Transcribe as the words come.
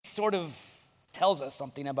sort of tells us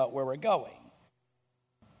something about where we're going.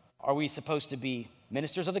 Are we supposed to be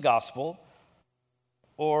ministers of the gospel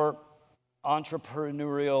or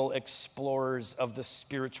entrepreneurial explorers of the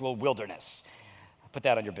spiritual wilderness? Put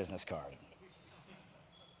that on your business card.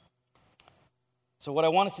 So what I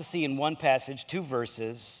want us to see in one passage, 2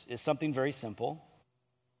 verses, is something very simple.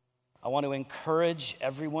 I want to encourage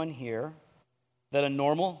everyone here that a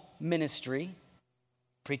normal ministry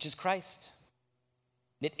preaches Christ.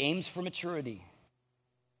 It aims for maturity,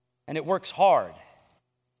 and it works hard.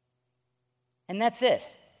 And that's it.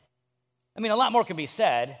 I mean, a lot more can be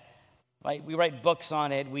said, right? We write books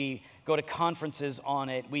on it, we go to conferences on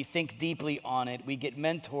it, we think deeply on it, we get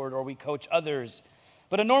mentored or we coach others.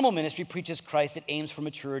 But a normal ministry preaches Christ, it aims for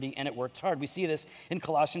maturity, and it works hard. We see this in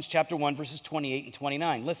Colossians chapter 1, verses 28 and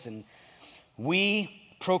 29. Listen, we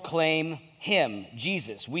proclaim him,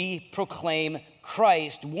 Jesus. We proclaim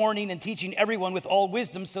Christ, warning and teaching everyone with all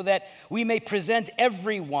wisdom so that we may present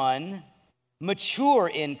everyone mature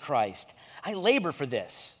in Christ. I labor for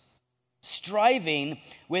this, striving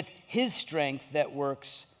with his strength that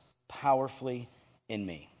works powerfully in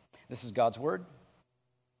me. This is God's word.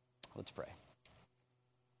 Let's pray.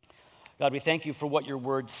 God, we thank you for what your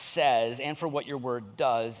word says and for what your word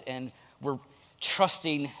does, and we're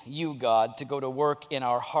trusting you, God, to go to work in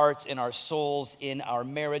our hearts, in our souls, in our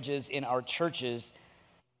marriages, in our churches,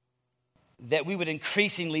 that we would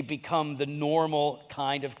increasingly become the normal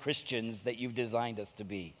kind of Christians that you've designed us to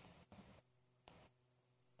be.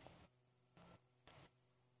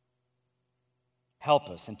 Help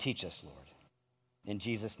us and teach us, Lord. In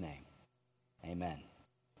Jesus' name, amen.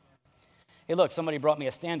 Hey, look, somebody brought me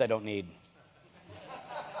a stand I don't need.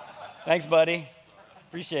 Thanks, buddy.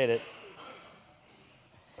 Appreciate it.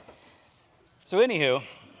 So anywho,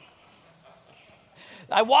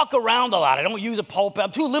 I walk around a lot. I don't use a pulpit.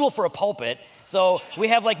 I'm too little for a pulpit. So we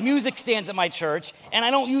have like music stands at my church, and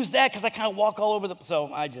I don't use that because I kind of walk all over the.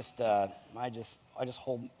 So I just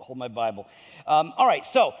hold my Bible. All right.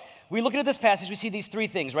 So we look at this passage. We see these 3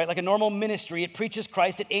 things, right? Like a normal ministry, it preaches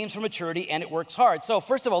Christ, it aims for maturity, and it works hard. So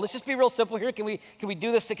first of all, let's just be real simple here. Can we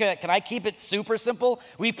do this? Can I keep it super simple?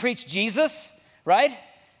 We preach Jesus, right?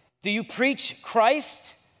 Do you preach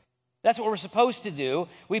Christ? That's what we're supposed to do.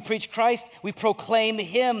 We preach Christ. We proclaim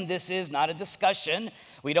him. This is not a discussion.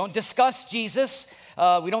 We don't discuss Jesus.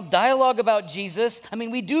 We don't dialogue about Jesus. I mean,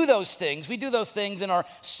 we do those things. We do those things in our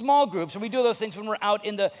small groups, and we do those things when we're out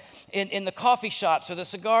in the coffee shops or the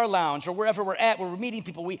cigar lounge or wherever we're at, where we're meeting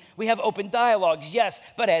people. We have open dialogues, yes.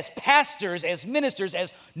 But as pastors, as ministers,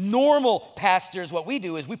 as normal pastors, what we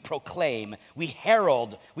do is we proclaim, we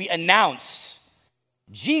herald, we announce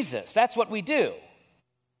Jesus. That's what we do.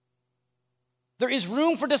 There is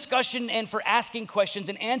room for discussion and for asking questions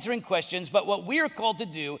and answering questions, but what we are called to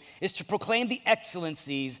do is to proclaim the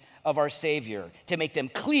excellencies of our Savior, to make them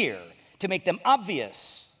clear, to make them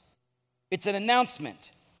obvious. It's an announcement.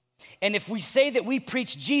 And if we say that we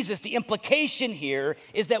preach Jesus, the implication here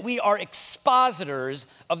is that we are expositors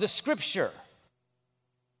of the Scripture.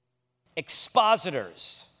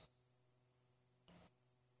 Expositors.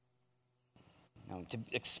 Now, to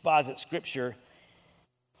exposit Scripture,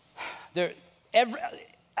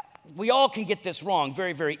 we all can get this wrong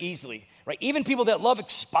very, very easily, right? Even people that love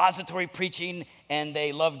expository preaching and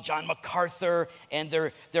they love John MacArthur and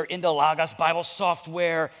they're into Logos Bible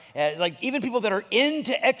software, like even people that are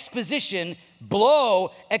into exposition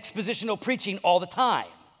blow expositional preaching all the time.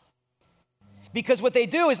 Because what they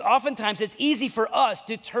do is oftentimes it's easy for us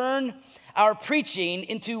to turn our preaching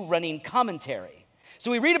into running commentary. So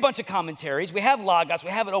we read a bunch of commentaries. We have Logos. We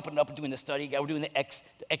have it opened up and doing the study guide. We're doing the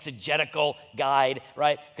exegetical guide,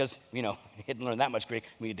 right? Because, we didn't learn that much Greek.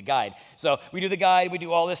 We need the guide. So we do the guide. We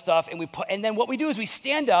do all this stuff. And then what we do is we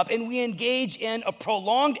stand up and we engage in a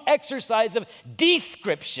prolonged exercise of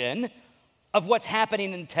description of what's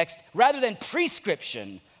happening in the text rather than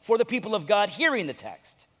prescription for the people of God hearing the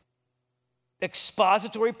text.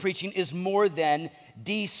 Expository preaching is more than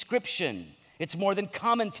description. It's more than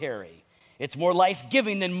commentary. It's more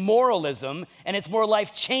life-giving than moralism, and it's more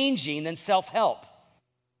life-changing than self-help.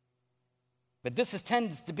 But this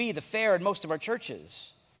tends to be the fare in most of our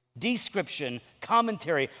churches. Description,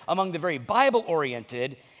 commentary among the very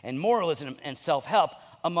Bible-oriented, and moralism and self-help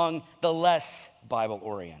among the less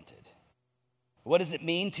Bible-oriented. What does it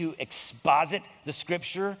mean to exposit the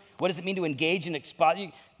Scripture? What does it mean to engage in exposit?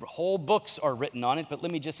 Whole books are written on it, but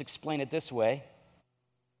let me just explain it this way.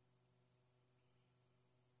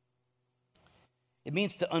 It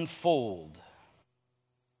means to unfold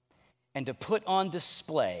and to put on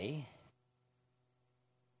display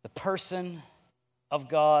the person of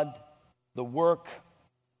God, the work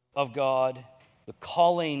of God, the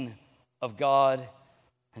calling of God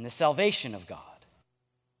and the salvation of God.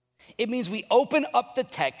 It means we open up the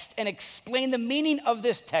text and explain the meaning of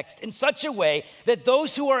this text in such a way that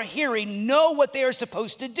those who are hearing know what they are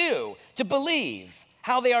supposed to do, to believe,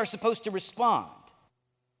 how they are supposed to respond.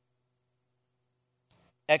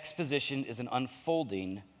 Exposition is an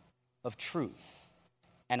unfolding of truth,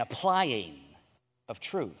 an applying of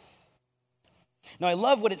truth. Now, I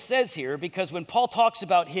love what it says here because when Paul talks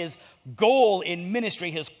about his goal in ministry,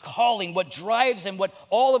 his calling, what drives him, what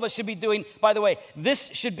all of us should be doing, by the way, this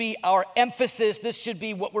should be our emphasis. This should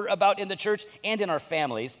be what we're about in the church and in our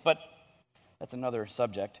families, but that's another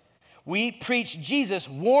subject. We preach Jesus,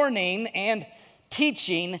 warning and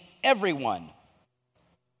teaching everyone.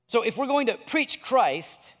 So if we're going to preach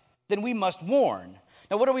Christ, then we must warn.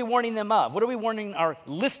 Now, what are we warning them of? What are we warning our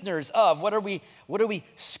listeners of? What are we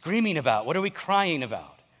screaming about? What are we crying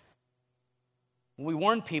about? We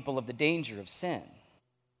warn people of the danger of sin.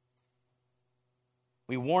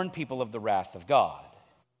 We warn people of the wrath of God.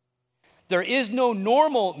 There is no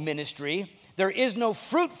normal ministry. There is no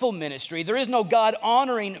fruitful ministry. There is no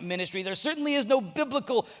God-honoring ministry. There certainly is no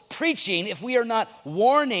biblical preaching if we are not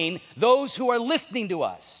warning those who are listening to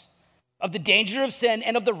us of the danger of sin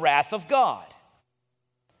and of the wrath of God.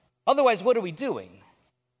 Otherwise, what are we doing?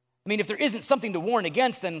 I mean, if there isn't something to warn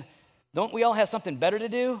against, then don't we all have something better to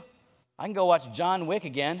do? I can go watch John Wick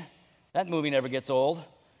again. That movie never gets old.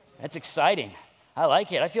 That's exciting. I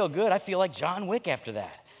like it. I feel good. I feel like John Wick after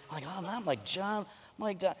that. I'm like John.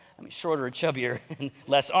 I mean, shorter and chubbier and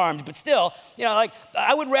less armed, but still,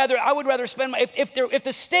 I would rather spend if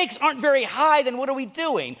the stakes aren't very high, then what are we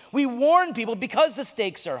doing? We warn people because the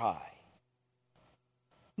stakes are high.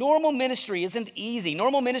 Normal ministry isn't easy.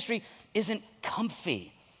 Normal ministry isn't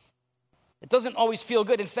comfy. It doesn't always feel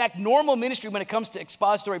good. In fact, normal ministry, when it comes to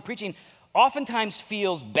expository preaching, oftentimes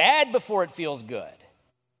feels bad before it feels good.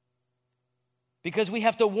 Because we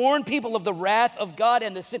have to warn people of the wrath of God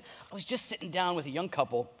and the sin. I was just sitting down with a young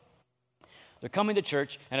couple. They're coming to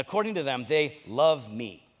church, and according to them, they love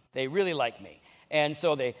me. They really like me. And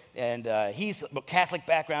so he's a Catholic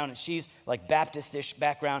background, and she's like Baptist-ish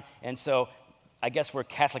background. And so I guess we're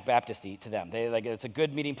Catholic Baptist-y to them. It's a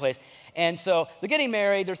good meeting place. And so they're getting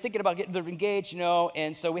married. They're thinking about they're engaged,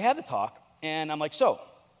 And so we have the talk. And I'm like, so,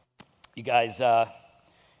 you guys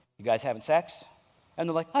having sex? And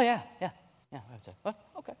they're like, oh, yeah. What?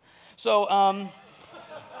 Okay. So,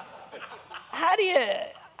 how do you,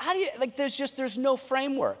 there's no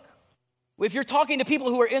framework. If you're talking to people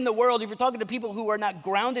who are in the world, if you're talking to people who are not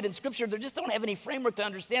grounded in Scripture, they just don't have any framework to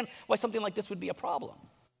understand why something like this would be a problem.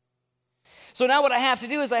 So now what I have to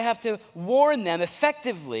do is I have to warn them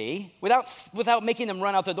effectively, without making them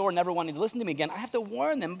run out the door and never wanting to listen to me again. I have to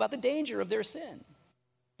warn them about the danger of their sin.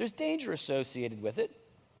 There's danger associated with it.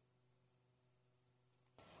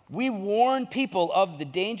 We warn people of the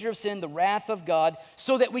danger of sin, the wrath of God,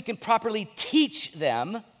 so that we can properly teach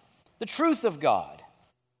them the truth of God.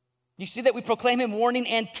 You see that we proclaim him warning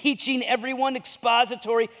and teaching everyone.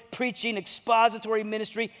 Expository preaching, expository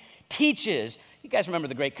ministry teaches. You guys remember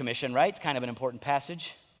the Great Commission, right? It's kind of an important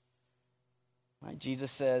passage. Right?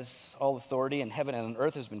 Jesus says, all authority in heaven and on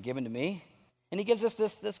earth has been given to me. And he gives us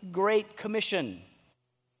this great commission.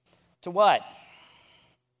 To what?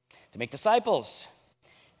 To make disciples.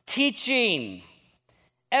 Teaching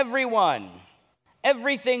everyone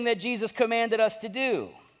everything that Jesus commanded us to do.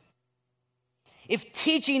 If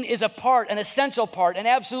teaching is an essential part, an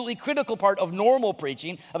absolutely critical part of normal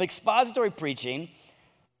preaching, of expository preaching,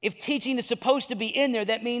 if teaching is supposed to be in there,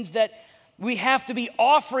 that means that we have to be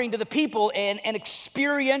offering to the people an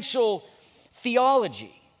experiential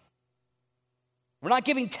theology. We're not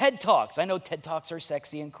giving TED Talks. I know TED Talks are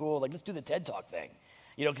sexy and cool. Let's do the TED Talk thing.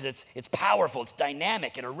 Because it's powerful, it's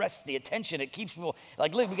dynamic, it arrests the attention, it keeps people,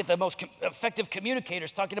 look, we get the most effective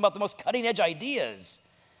communicators talking about the most cutting-edge ideas.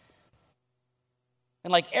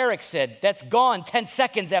 And like Eric said, that's gone 10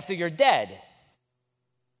 seconds after you're dead.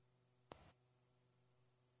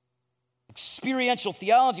 Experiential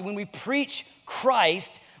theology, when we preach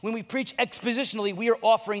Christ, when we preach expositionally, we are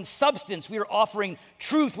offering substance, we are offering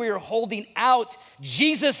truth, we are holding out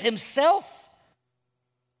Jesus himself.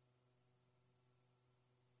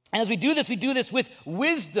 And as we do this with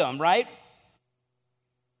wisdom, right?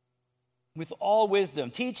 With all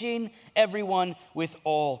wisdom. Teaching everyone with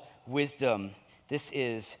all wisdom. This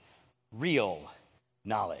is real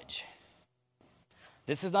knowledge.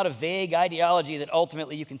 This is not a vague ideology that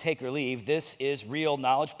ultimately you can take or leave. This is real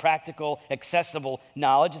knowledge, practical, accessible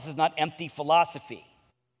knowledge. This is not empty philosophy.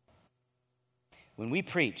 When we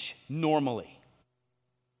preach normally,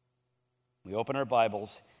 we open our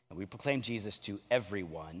Bibles and we proclaim Jesus to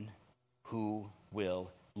everyone who will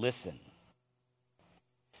listen.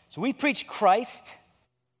 So we preach Christ,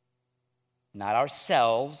 not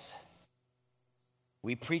ourselves.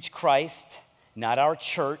 We preach Christ, not our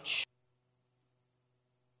church.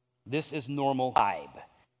 This is normal vibe.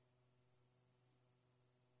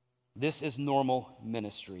 This is normal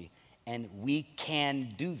ministry, and we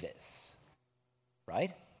can do this,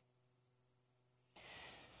 right?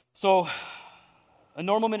 So, a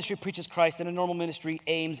normal ministry preaches Christ, and a normal ministry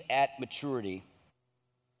aims at maturity.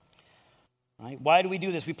 Right? Why do we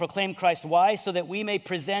do this? We proclaim Christ. Why? So that we may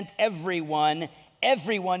present everyone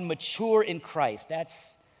mature in Christ.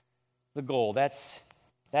 That's the goal. That's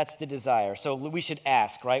the desire. So we should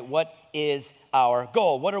ask, right? What is our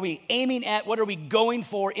goal? What are we aiming at? What are we going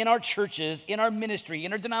for in our churches, in our ministry,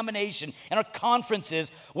 in our denomination, in our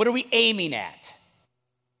conferences? What are we aiming at?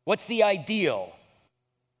 What's the ideal?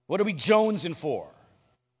 What are we jonesing for?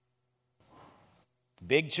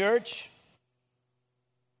 Big church?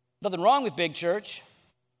 Nothing wrong with big church.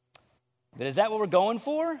 But is that what we're going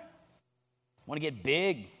for? Want to get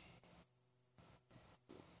big?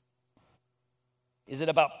 Is it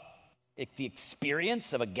about the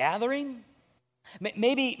experience of a gathering?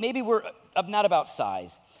 Maybe we're not about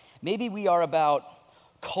size. Maybe we are about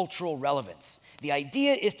cultural relevance. The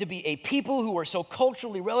idea is to be a people who are so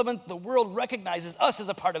culturally relevant, the world recognizes us as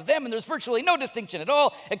a part of them, and there's virtually no distinction at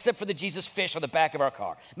all except for the Jesus fish on the back of our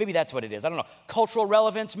car. Maybe that's what it is. I don't know. Cultural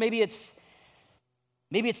relevance, maybe it's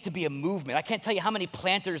to be a movement. I can't tell you how many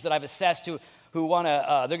planters that I've assessed who want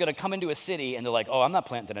to, they're going to come into a city, and they're like, oh, I'm not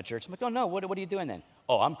planting a church. I'm like, oh, no, what are you doing then?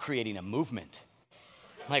 Oh, I'm creating a movement.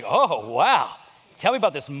 I'm like, oh, wow. Tell me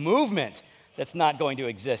about this movement that's not going to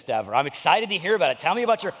exist ever. I'm excited to hear about it. Tell me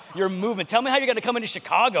about your movement. Tell me how you're going to come into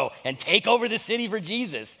Chicago and take over the city for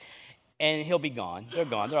Jesus. And he'll be gone. They're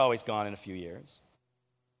gone. They're always gone in a few years.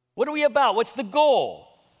 What are we about? What's the goal?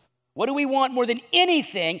 What do we want more than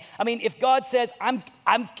anything? I mean, if God says,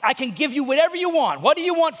 I can give you whatever you want, what do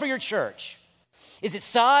you want for your church? Is it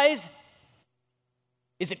size?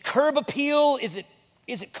 Is it curb appeal? Is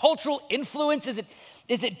it cultural influence?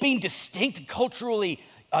 Is it being distinct, culturally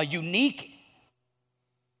unique?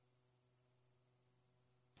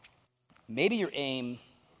 Maybe your aim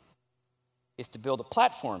is to build a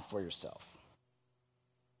platform for yourself.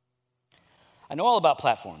 I know all about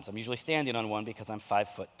platforms. I'm usually standing on one because I'm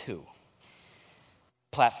 5'2".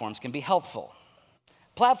 Platforms can be helpful.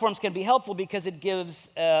 Platforms can be helpful because it gives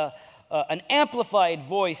an amplified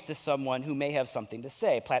voice to someone who may have something to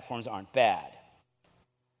say. Platforms aren't bad.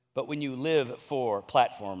 But when you live for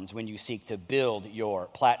platforms, when you seek to build your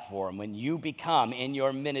platform, when you become in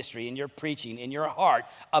your ministry, in your preaching, in your heart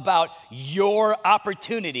about your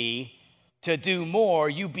opportunity to do more,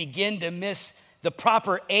 you begin to miss the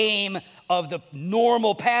proper aim of the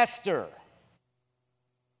normal pastor.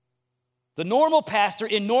 The normal pastor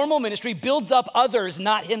in normal ministry builds up others,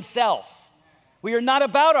 not himself. We are not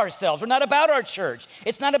about ourselves. We're not about our church.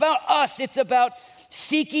 It's not about us. It's about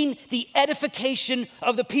seeking the edification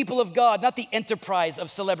of the people of God, not the enterprise of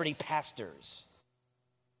celebrity pastors.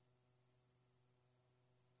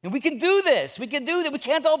 And we can do this. We can do that. We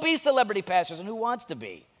can't all be celebrity pastors, and who wants to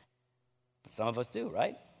be? But some of us do,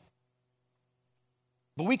 right?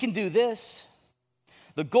 But we can do this.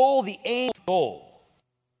 The goal, the aim, goal,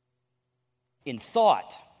 in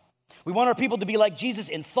thought. We want our people to be like Jesus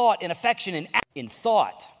in thought, in affection, in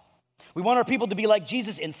thought. We want our people to be like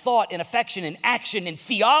Jesus in thought, in affection, in action, in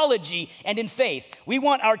theology, and in faith. We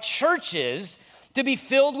want our churches to be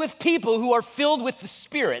filled with people who are filled with the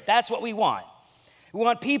Spirit. That's what we want. We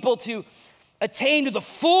want people to attain to the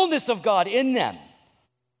fullness of God in them.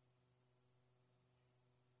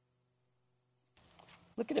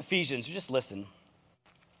 Look at Ephesians. Just listen.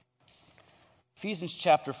 Ephesians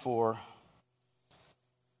chapter 4.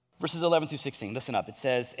 Verses 11 through 16, listen up. It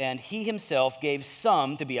says, and he himself gave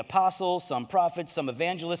some to be apostles, some prophets, some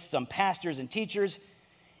evangelists, some pastors and teachers,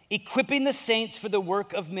 equipping the saints for the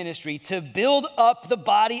work of ministry to build up the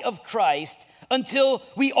body of Christ until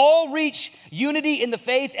we all reach unity in the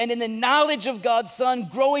faith and in the knowledge of God's Son,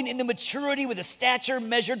 growing into maturity with a stature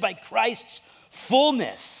measured by Christ's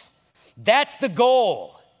fullness. That's the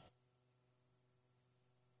goal.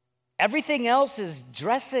 Everything else is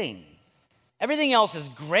dressing. Everything else is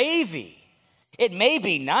gravy. It may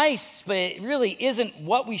be nice, but it really isn't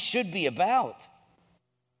what we should be about.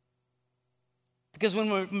 Because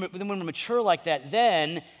when we're mature like that,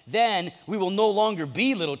 then we will no longer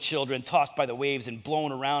be little children tossed by the waves and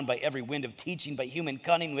blown around by every wind of teaching, by human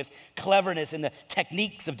cunning with cleverness and the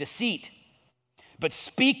techniques of deceit. But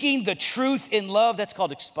speaking the truth in love, that's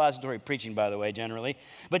called expository preaching, by the way, generally.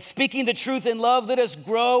 But speaking the truth in love, let us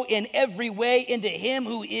grow in every way into him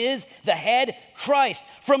who is the head, Christ,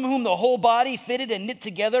 from whom the whole body, fitted and knit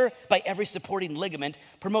together by every supporting ligament,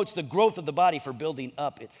 promotes the growth of the body for building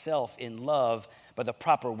up itself in love by the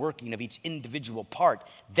proper working of each individual part.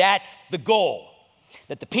 That's the goal,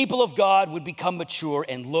 that the people of God would become mature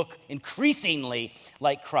and look increasingly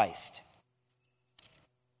like Christ.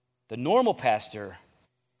 The normal pastor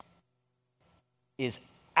is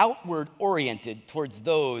outward oriented towards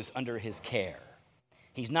those under his care.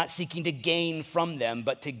 He's not seeking to gain from them,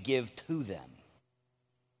 but to give to them.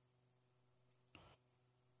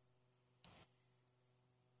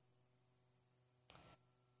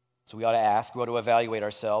 So we ought to ask, we ought to evaluate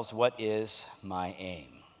ourselves, what is my aim?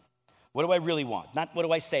 What do I really want? Not what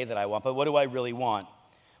do I say that I want, but what do I really want?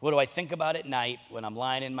 What do I think about at night when I'm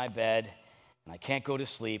lying in my bed and I can't go to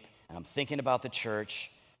sleep and I'm thinking about the church?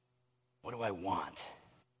 What do I want?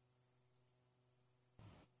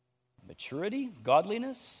 Maturity?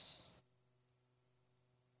 Godliness?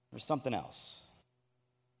 Or something else?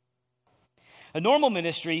 A normal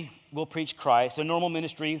ministry will preach Christ. A normal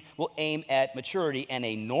ministry will aim at maturity. And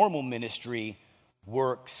a normal ministry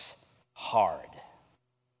works hard.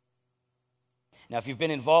 Now, if you've been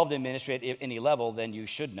involved in ministry at any level, then you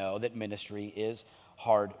should know that ministry is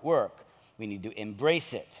hard work. We need to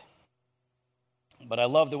embrace it. But I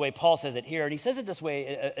love the way Paul says it here, and he says it this way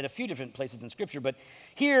at a few different places in Scripture, but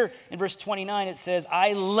here in verse 29 it says,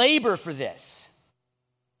 I labor for this,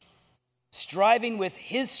 striving with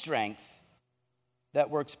his strength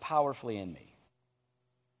that works powerfully in me.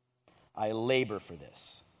 I labor for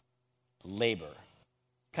this. Labor.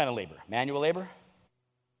 What kind of labor? Manual labor?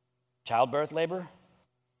 Childbirth labor?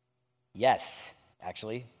 Yes,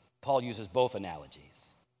 actually, Paul uses both analogies.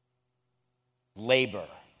 Labor.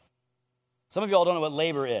 Some of you all don't know what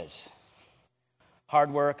labor is.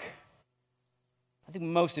 Hard work. I think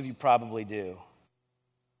most of you probably do.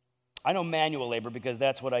 I know manual labor because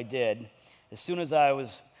that's what I did. As soon as I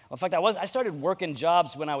started working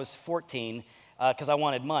jobs when I was 14 because I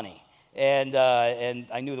wanted money. And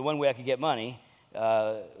I knew the one way I could get money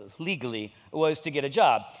legally was to get a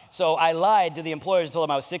job. So I lied to the employers and told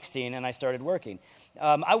them I was 16 and I started working.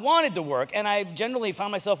 I wanted to work, and I generally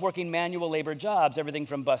found myself working manual labor jobs, everything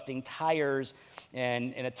from busting tires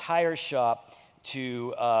and in a tire shop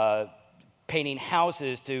to painting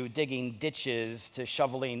houses to digging ditches to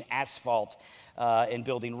shoveling asphalt and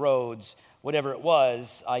building roads. Whatever it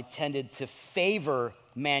was, I tended to favor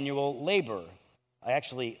manual labor. I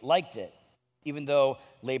actually liked it, even though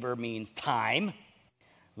labor means time,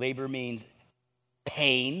 labor means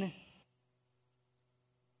pain.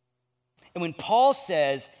 And when Paul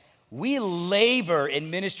says we labor in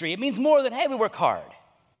ministry, it means more than, hey, we work hard.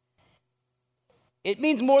 It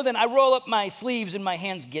means more than I roll up my sleeves and my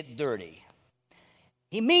hands get dirty.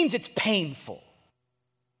 He means it's painful.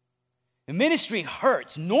 The ministry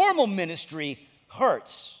hurts. Normal ministry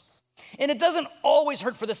hurts. And it doesn't always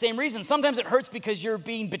hurt for the same reason. Sometimes it hurts because you're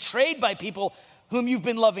being betrayed by people whom you've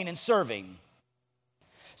been loving and serving.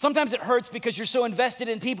 Sometimes it hurts because you're so invested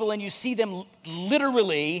in people and you see them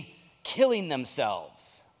literally killing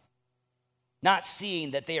themselves, not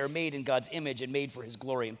seeing that they are made in God's image and made for his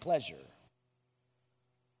glory and pleasure.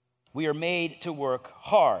 We are made to work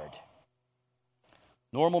hard.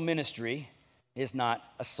 Normal ministry is not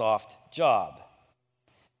a soft job.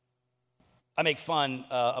 I make fun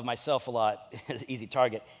of myself a lot, easy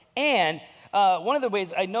target. And one of the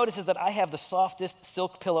ways I notice is that I have the softest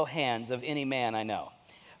silk pillow hands of any man I know.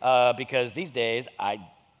 Because these days, I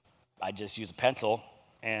just use a pencil,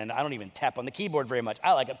 and I don't even tap on the keyboard very much.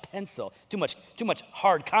 I like a pencil. Too much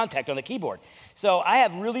hard contact on the keyboard. So I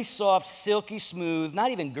have really soft, silky, smooth,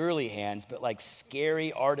 not even girly hands, but like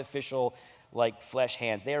scary, artificial, like flesh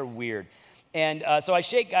hands. They are weird. And so I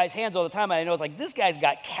shake guys' hands all the time, and I know it's like, this guy's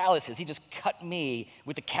got calluses. He just cut me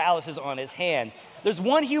with the calluses on his hands. There's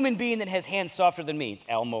one human being that has hands softer than me. It's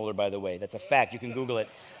Al Mohler, by the way. That's a fact. You can Google it.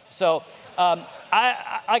 So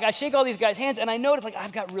I shake all these guys' hands, and I notice like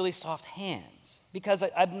I've got really soft hands because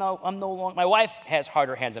I'm no longer. My wife has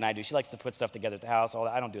harder hands than I do. She likes to put stuff together at the house. All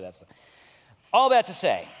that. I don't do that stuff. All that to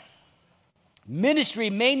say, ministry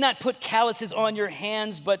may not put calluses on your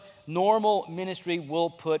hands, but normal ministry will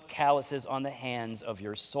put calluses on the hands of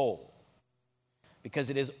your soul because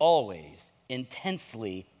it is always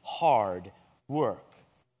intensely hard work.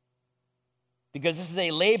 Because this is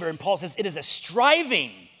a labor, and Paul says it is a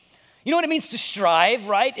striving. You know what it means to strive,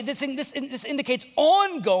 right? This indicates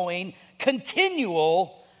ongoing,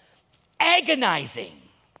 continual, agonizing.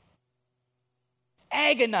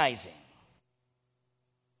 Agonizing.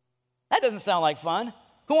 That doesn't sound like fun.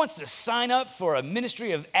 Who wants to sign up for a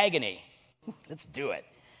ministry of agony? Let's do it.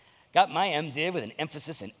 Got my MDiv with an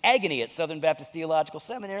emphasis in agony at Southern Baptist Theological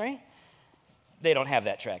Seminary. They don't have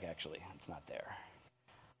that track, actually. It's not there.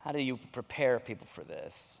 How do you prepare people for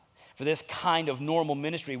this? For this kind of normal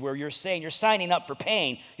ministry where you're saying you're signing up for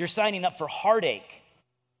pain, you're signing up for heartache.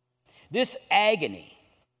 This agony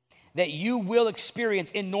that you will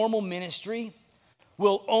experience in normal ministry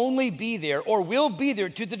will only be there, or will be there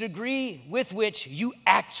to the degree with which you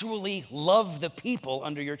actually love the people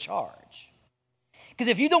under your charge. Because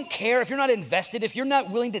if you don't care, if you're not invested, if you're not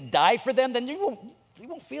willing to die for them, then you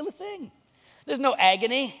won't feel a thing. There's no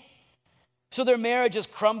agony. So their marriage is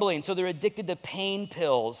crumbling, so they're addicted to pain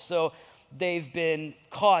pills, so they've been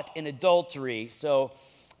caught in adultery, so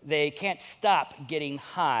they can't stop getting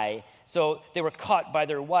high. So they were caught by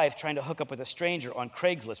their wife trying to hook up with a stranger on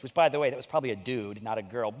Craigslist, which, by the way, that was probably a dude, not a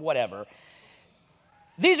girl, whatever.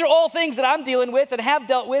 These are all things that I'm dealing with and have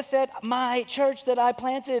dealt with at my church that I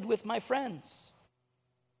planted with my friends.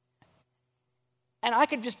 And I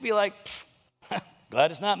could just be like,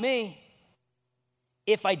 glad it's not me,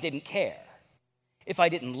 if I didn't care, if I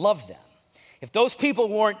didn't love them, if those people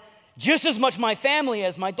weren't just as much my family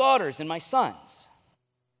as my daughters and my sons.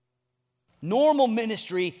 Normal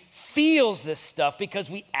ministry feels this stuff because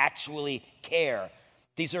we actually care.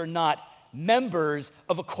 These are not members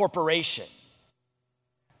of a corporation.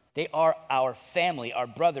 They are our family, our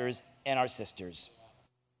brothers and our sisters.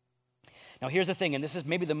 Now here's the thing, and this is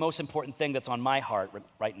maybe the most important thing that's on my heart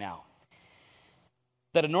right now.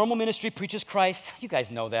 That a normal ministry preaches Christ, you guys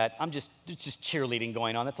know that. It's just cheerleading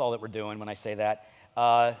going on. That's all that we're doing when I say that.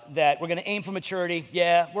 That we're going to aim for maturity.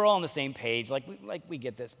 Yeah, we're all on the same page. We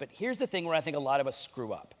get this. But here's the thing where I think a lot of us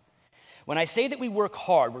screw up. When I say that we work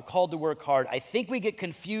hard, we're called to work hard, I think we get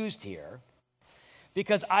confused here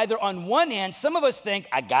because either on one hand, some of us think,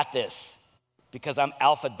 I got this because I'm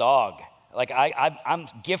alpha dog. Like I'm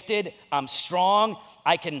gifted, I'm strong,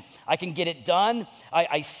 I can get it done.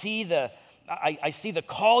 I see the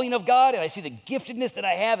calling of God and I see the giftedness that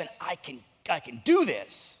I have and I can do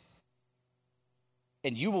this.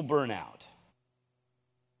 And you will burn out.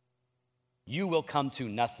 You will come to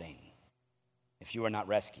nothing if you are not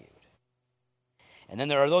rescued. And then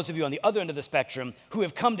there are those of you on the other end of the spectrum who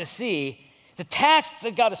have come to see the task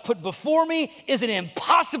that God has put before me is an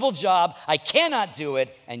impossible job. I cannot do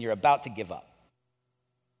it, and you're about to give up.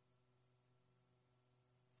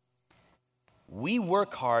 We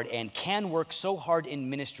work hard and can work so hard in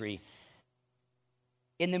ministry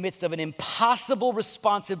in the midst of an impossible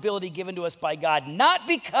responsibility given to us by God, not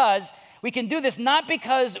because we can do this, not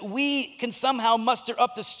because we can somehow muster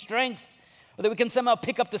up the strength or that we can somehow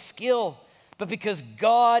pick up the skill, but because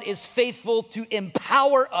God is faithful to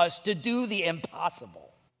empower us to do the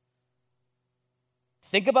impossible.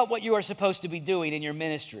 Think about what you are supposed to be doing in your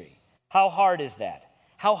ministry. How hard is that?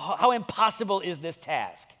 How impossible is this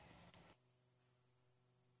task?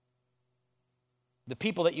 The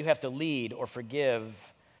people that you have to lead or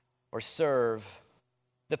forgive or serve,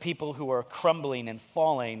 the people who are crumbling and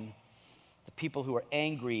falling, the people who are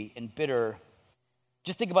angry and bitter.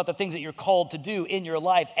 Just think about the things that you're called to do in your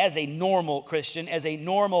life as a normal Christian, as a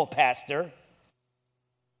normal pastor.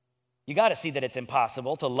 You got to see that it's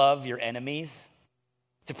impossible to love your enemies,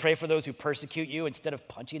 to pray for those who persecute you instead of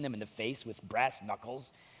punching them in the face with brass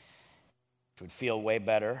knuckles, which would feel way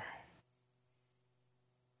better.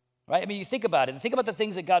 Right? I mean, you think about it. Think about the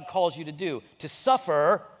things that God calls you to do. To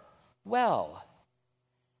suffer well.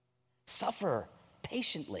 Suffer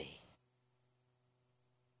patiently.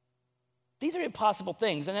 These are impossible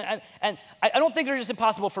things. And I don't think they're just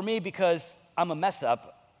impossible for me because I'm a mess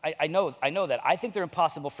up. I know that. I think they're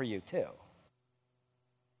impossible for you too.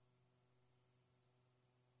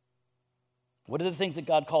 What are the things that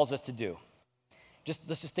God calls us to do?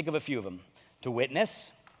 Let's just think of a few of them. To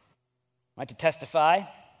witness, right? To testify.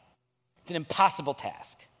 It's an impossible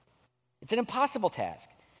task. It's an impossible task.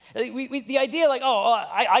 The idea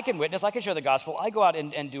I can witness, I can share the gospel, I go out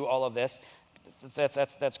and do all of this,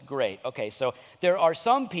 that's great. Okay, so there are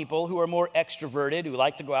some people who are more extroverted, who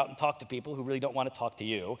like to go out and talk to people who really don't want to talk to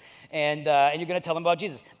you, and you're going to tell them about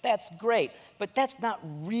Jesus. That's great, but that's not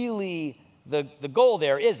really the goal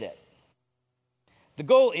there, is it? The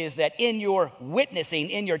goal is that in your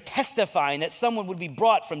witnessing, in your testifying, that someone would be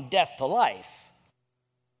brought from death to life.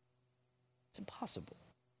 It's impossible.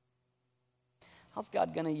 How's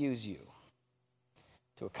God going to use you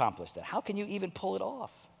to accomplish that? How can you even pull it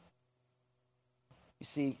off? You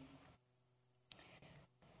see,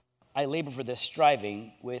 I labor for this,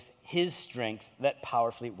 striving with his strength that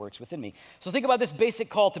powerfully works within me. So think about this basic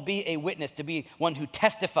call to be a witness, to be one who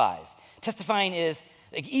testifies. Testifying is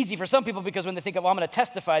like easy for some people because when they think of, I'm going to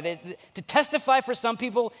testify, to testify for some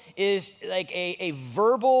people is like a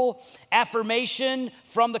verbal affirmation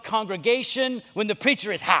from the congregation when the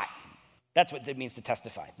preacher is hot. That's what it means to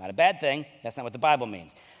testify. Not a bad thing. That's not what the Bible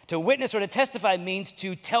means. To witness or to testify means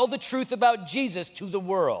to tell the truth about Jesus to the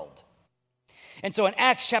world. And so in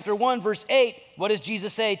Acts chapter 1, verse 8, what does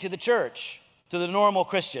Jesus say to the church, to the normal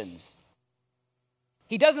Christians?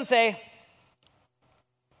 He doesn't say,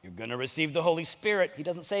 you're going to receive the Holy Spirit. He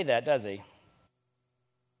doesn't say that, does he?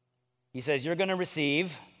 He says, you're going to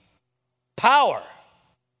receive power.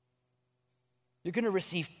 You're going to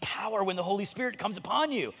receive power when the Holy Spirit comes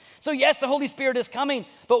upon you. So yes, the Holy Spirit is coming,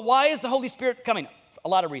 but why is the Holy Spirit coming? A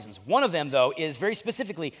lot of reasons. One of them, though, is very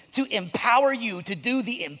specifically to empower you to do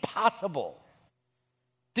the impossible.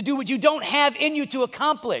 To do what you don't have in you to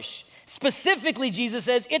accomplish. Specifically, Jesus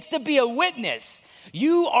says, it's to be a witness.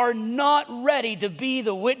 You are not ready to be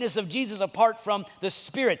the witness of Jesus apart from the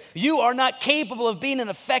Spirit. You are not capable of being an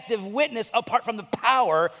effective witness apart from the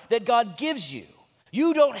power that God gives you.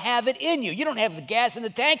 You don't have it in you. You don't have the gas in the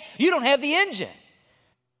tank. You don't have the engine.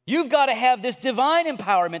 You've got to have this divine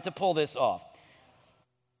empowerment to pull this off.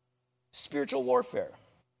 Spiritual warfare.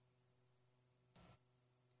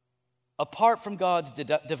 Apart from God's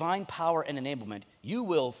divine power and enablement, you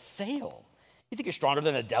will fail. You think you're stronger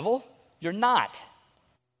than the devil? You're not.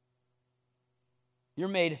 You're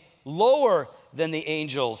made lower than the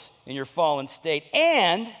angels in your fallen state.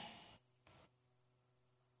 And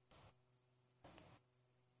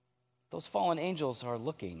those fallen angels are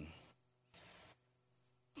looking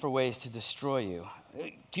for ways to destroy you.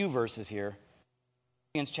 A few verses here.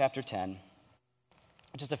 Philippians chapter 10.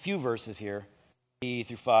 Just a few verses here. 3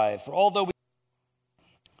 through 5. For although we,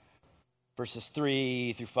 verses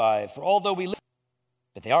 3 through 5. For although we live,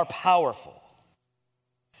 but they are powerful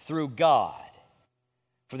through God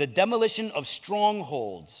for the demolition of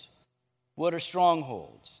strongholds. What are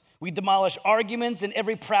strongholds? We demolish arguments and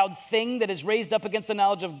every proud thing that is raised up against the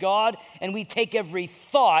knowledge of God, and we take every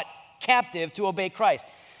thought captive to obey Christ.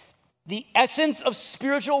 The essence of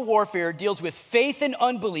spiritual warfare deals with faith and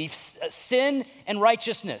unbelief, sin and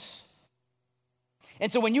righteousness.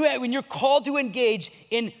 And so when you're called to engage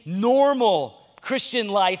in normal Christian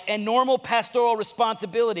life and normal pastoral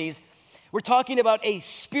responsibilities, we're talking about a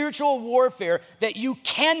spiritual warfare that you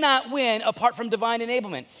cannot win apart from divine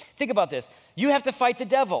enablement. Think about this. You have to fight the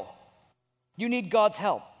devil. You need God's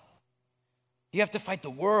help. You have to fight the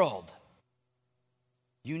world.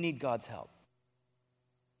 You need God's help.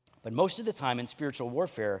 But most of the time in spiritual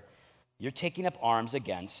warfare, you're taking up arms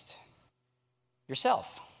against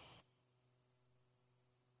yourself.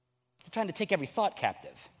 You're trying to take every thought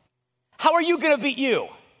captive. How are you going to beat you?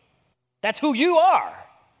 That's who you are.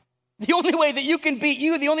 The only way that you can beat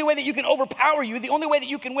you, the only way that you can overpower you, the only way that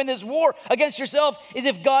you can win this war against yourself is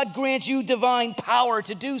if God grants you divine power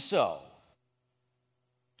to do so.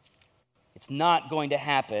 It's not going to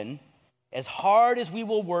happen. As hard as we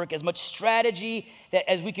will work, as much strategy that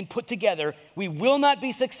as we can put together, we will not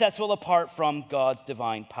be successful apart from God's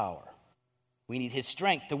divine power. We need his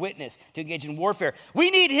strength to witness, to engage in warfare. We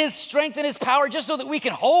need his strength and his power just so that we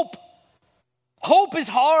can hope. Hope is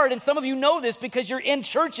hard, and some of you know this because you're in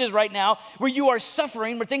churches right now where you are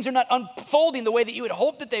suffering, where things are not unfolding the way that you had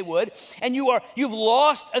hoped that they would, and you've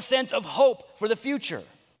lost a sense of hope for the future.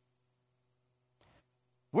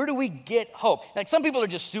 Where do we get hope? Like some people are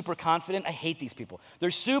just super confident. I hate these people. They're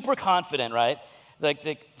super confident, right?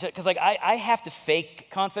 Because I have to fake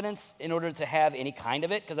confidence in order to have any kind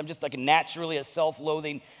of it because I'm just like naturally a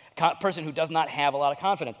self-loathing person who does not have a lot of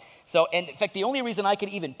confidence. So, and in fact, the only reason I can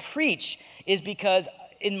even preach is because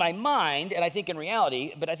in my mind, and I think in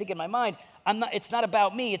reality, but I think in my mind, it's not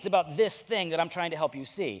about me. It's about this thing that I'm trying to help you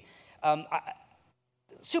see.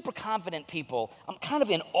 Super confident people, I'm kind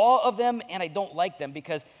of in awe of them, and I don't like them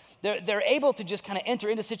because they're able to just kind of enter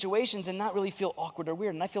into situations and not really feel awkward or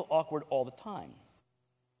weird, and I feel awkward all the time.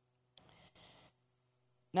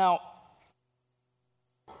 Now,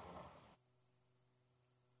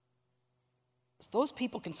 those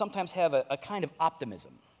people can sometimes have a kind of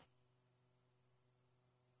optimism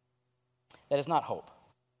that is not hope.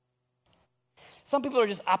 Some people are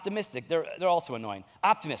just optimistic. They're also annoying.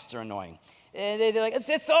 Optimists are annoying. And they're like,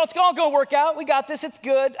 it's all going to work out. We got this. It's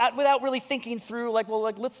good. Without really thinking through, let's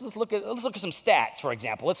look at some stats, for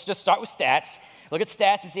example. Let's just start with stats. Look at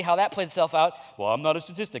stats and see how that plays itself out. Well, I'm not a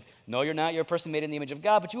statistic. No, you're not. You're a person made in the image of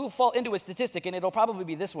God, but you will fall into a statistic, and it'll probably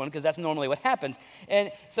be this one because that's normally what happens.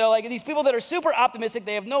 And so, these people that are super optimistic,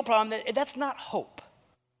 they have no problem. That's not hope.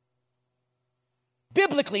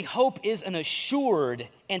 Biblically, hope is an assured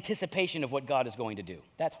anticipation of what God is going to do.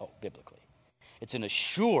 That's hope, biblically. It's an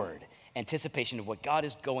assured anticipation of what God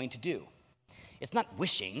is going to do. It's not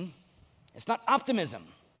wishing. It's not optimism.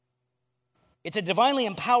 It's a divinely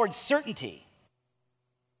empowered certainty.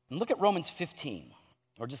 And look at Romans 15,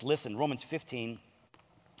 or just listen, Romans 15,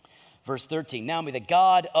 verse 13. Now may the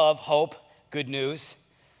God of hope, good news,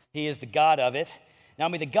 he is the God of it. Now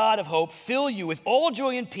may the God of hope fill you with all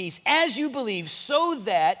joy and peace as you believe, so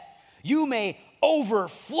that you may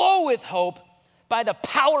overflow with hope by the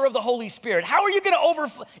power of the Holy Spirit. How are you going to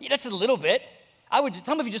overflow? That's a little bit.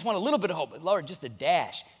 Some of you just want a little bit of hope. But Lord, just a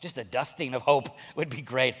dash, just a dusting of hope would be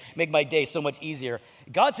great. Make my day so much easier.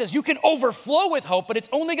 God says you can overflow with hope, but it's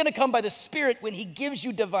only going to come by the Spirit when he gives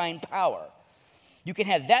you divine power. You can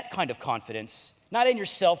have that kind of confidence, not in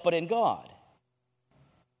yourself, but in God.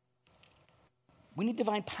 We need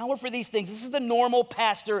divine power for these things. This is the normal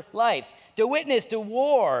pastor life. To witness, to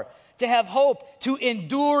war, to have hope, to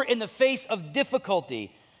endure in the face of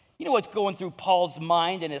difficulty. You know what's going through Paul's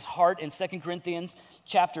mind and his heart in 2 Corinthians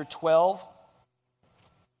chapter 12?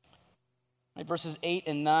 Right, verses 8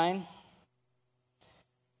 and 9.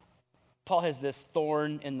 Paul has this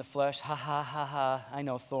thorn in the flesh. Ha, ha, ha, ha. I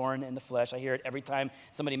know, thorn in the flesh. I hear it every time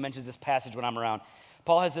somebody mentions this passage when I'm around.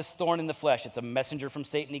 Paul has this thorn in the flesh. It's a messenger from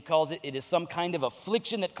Satan, he calls it. It is some kind of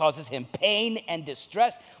affliction that causes him pain and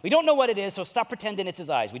distress. We don't know what it is, so stop pretending it's his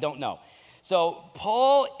eyes. We don't know. So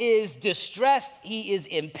Paul is distressed, he is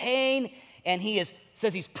in pain, and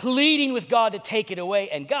says he's pleading with God to take it away,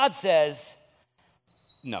 and God says,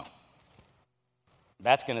 no,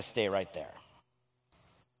 that's going to stay right there.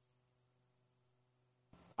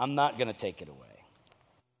 I'm not going to take it away.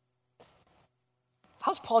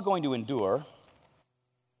 How's Paul going to endure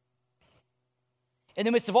in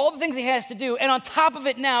the midst of all the things he has to do, and on top of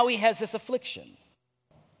it now he has this affliction?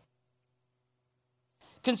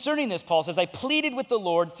 Concerning this, Paul says, I pleaded with the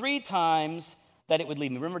Lord 3 times that it would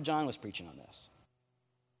leave me. Remember, John was preaching on this.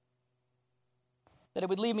 That it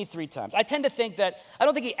would leave me 3 times. I tend to think that, I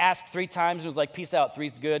don't think he asked 3 times and was like, peace out,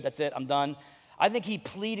 3's good, that's it, I'm done. I think he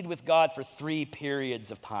pleaded with God for 3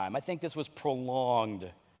 periods of time. I think this was prolonged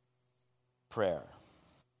prayer.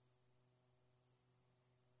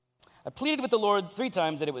 I pleaded with the Lord 3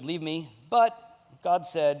 times that it would leave me, but God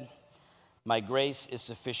said, my grace is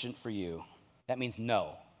sufficient for you. That means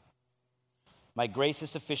no. My grace is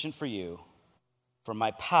sufficient for you, for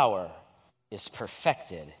my power is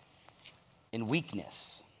perfected in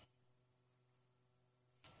weakness.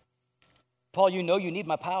 Paul, you know you need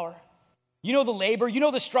my power. You know the labor, you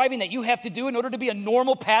know the striving that you have to do in order to be a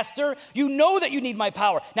normal pastor. You know that you need my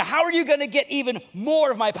power. Now, how are you going to get even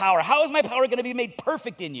more of my power? How is my power going to be made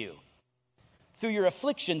perfect in you? Through your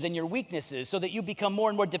afflictions and your weaknesses, so that you become more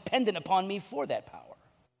and more dependent upon me for that power.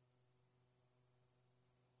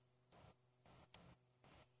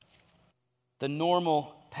 The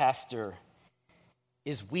normal pastor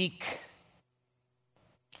is weak.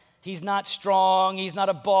 He's not strong. He's not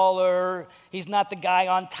a baller. He's not the guy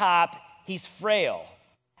on top. He's frail.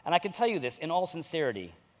 And I can tell you this in all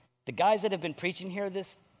sincerity. The guys that have been preaching here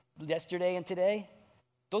this yesterday and today,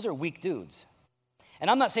 those are weak dudes.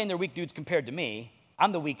 And I'm not saying they're weak dudes compared to me.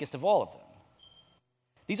 I'm the weakest of all of them.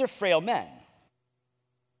 These are frail men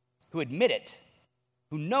who admit it,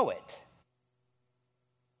 who know it.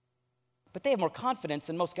 But they have more confidence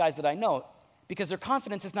than most guys that I know, because their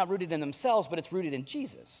confidence is not rooted in themselves, but it's rooted in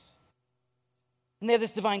Jesus. And they have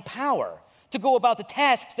this divine power to go about the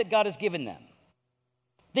tasks that God has given them.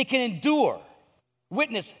 They can endure,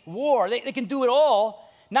 witness, war. They can do it all,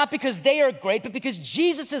 not because they are great, but because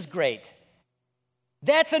Jesus is great.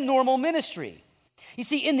 That's a normal ministry. You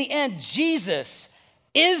see, in the end, Jesus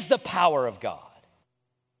is the power of God.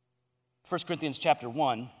 1 Corinthians chapter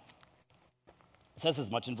 1 says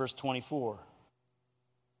as much in verse 24.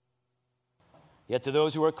 Yet to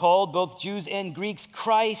those who are called, both Jews and Greeks,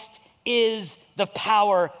 Christ is the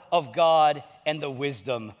power of God and the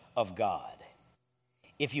wisdom of God.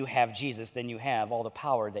 If you have Jesus, then you have all the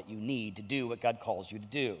power that you need to do what God calls you to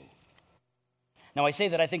do. Now, I say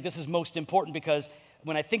that I think this is most important because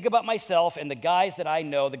when I think about myself and the guys that I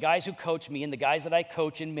know, the guys who coach me and the guys that I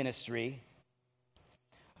coach in ministry,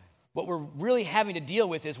 what we're really having to deal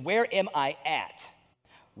with is, where am I at?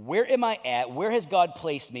 Where am I at? Where has God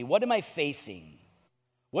placed me? What am I facing?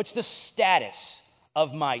 What's the status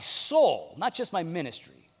of my soul, not just my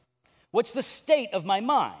ministry? What's the state of my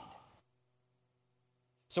mind?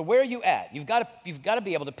 So where are you at? You've got to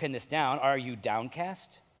be able to pin this down. Are you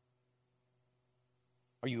downcast?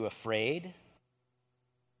 Are you afraid?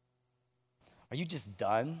 Are you just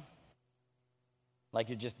done? Like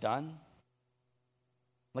you're just done?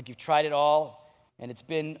 Like you've tried it all and it's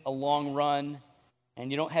been a long run,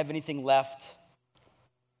 and you don't have anything left.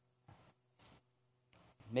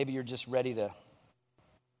 Maybe you're just ready to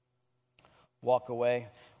walk away.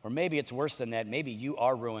 Or maybe it's worse than that. Maybe you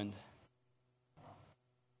are ruined.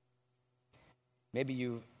 Maybe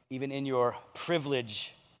you, even in your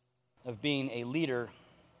privilege of being a leader,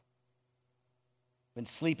 been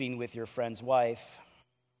sleeping with your friend's wife,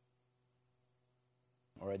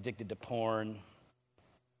 or addicted to porn,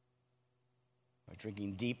 or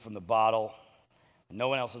drinking deep from the bottle when no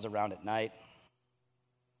one else is around at night,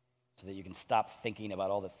 so that you can stop thinking about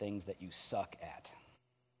all the things that you suck at.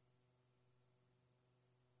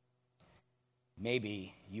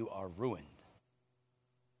 Maybe you are ruined,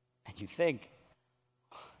 and you think,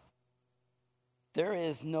 there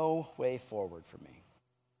is no way forward for me.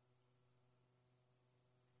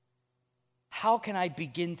 How can I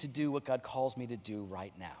begin to do what God calls me to do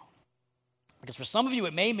right now? Because for some of you,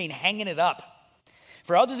 it may mean hanging it up.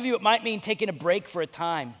 For others of you, it might mean taking a break for a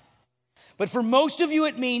time. But for most of you,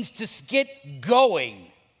 it means to get going.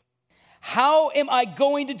 How am I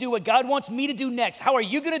going to do what God wants me to do next? How are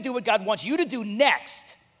you going to do what God wants you to do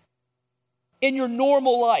next in your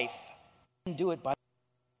normal life? And do it by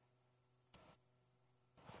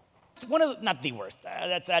not the worst.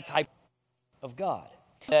 That's hype of God.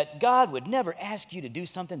 That God would never ask you to do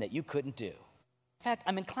something that you couldn't do. In fact,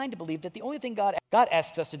 I'm inclined to believe that the only thing God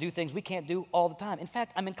asks us to do things we can't do all the time. In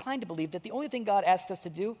fact, I'm inclined to believe that the only thing God asks us to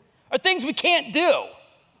do are things we can't do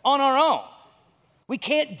on our own. We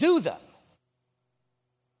can't do them.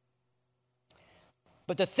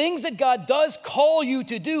 But the things that God does call you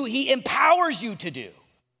to do, He empowers you to do.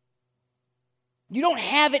 You don't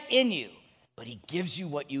have it in you, but He gives you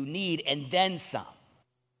what you need and then some.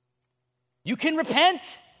 You can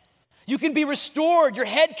repent. You can be restored. Your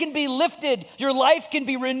head can be lifted. Your life can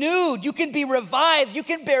be renewed. You can be revived. You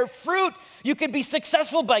can bear fruit. You can be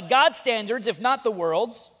successful by God's standards, if not the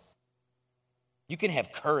world's. You can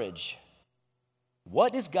have courage.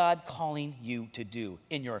 What is God calling you to do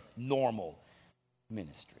in your normal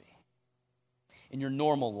ministry, in your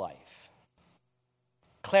normal life?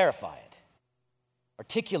 Clarify it.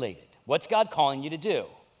 Articulate it. What's God calling you to do?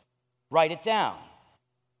 Write it down.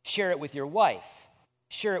 Share it with your wife.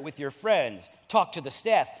 Share it with your friends. Talk to the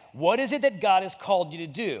staff. What is it that God has called you to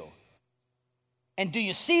do? And do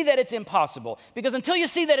you see that it's impossible? Because until you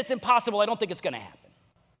see that it's impossible, I don't think it's going to happen.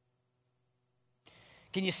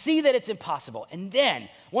 Can you see that it's impossible? And then,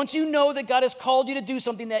 once you know that God has called you to do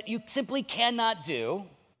something that you simply cannot do,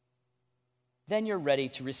 then you're ready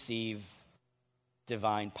to receive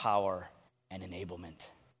divine power and enablement.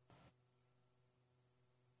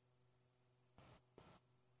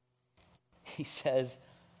 He says,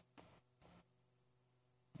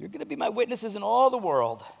 you're going to be my witnesses in all the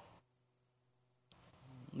world.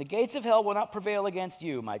 The gates of hell will not prevail against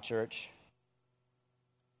you, my church.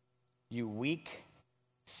 You weak,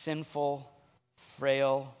 sinful,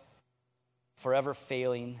 frail, forever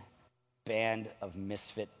failing band of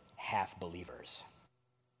misfit half-believers.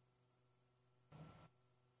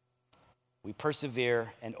 We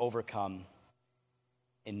persevere and overcome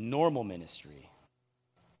in normal ministry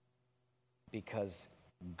because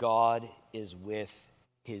God is with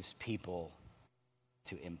His people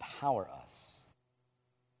to empower us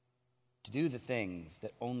to do the things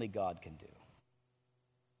that only God can do.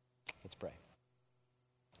 Let's pray.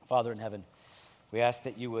 Father in heaven, we ask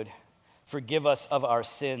that you would forgive us of our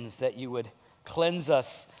sins, that you would cleanse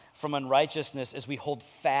us from unrighteousness as we hold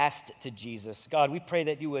fast to Jesus. God, we pray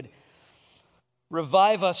that you would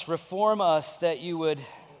revive us, reform us, that you would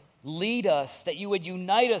lead us, that you would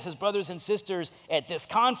unite us as brothers and sisters at this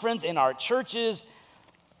conference, in our churches.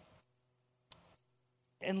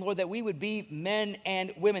 And Lord, that we would be men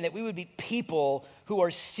and women, that we would be people who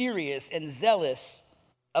are serious and zealous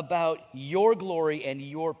about your glory and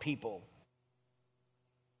your people.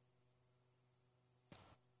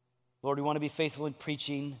 Lord, we want to be faithful in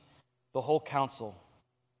preaching the whole counsel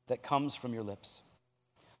that comes from your lips.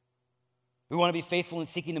 We want to be faithful in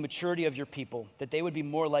seeking the maturity of your people, that they would be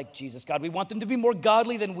more like Jesus. God, we want them to be more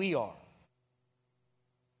godly than we are.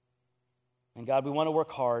 And God, we want to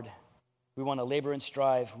work hard. We want to labor and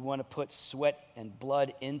strive. We want to put sweat and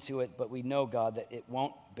blood into it, but we know, God, that it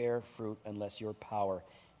won't bear fruit unless your power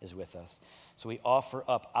is with us. So we offer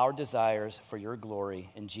up our desires for your glory.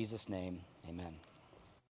 In Jesus' name, amen.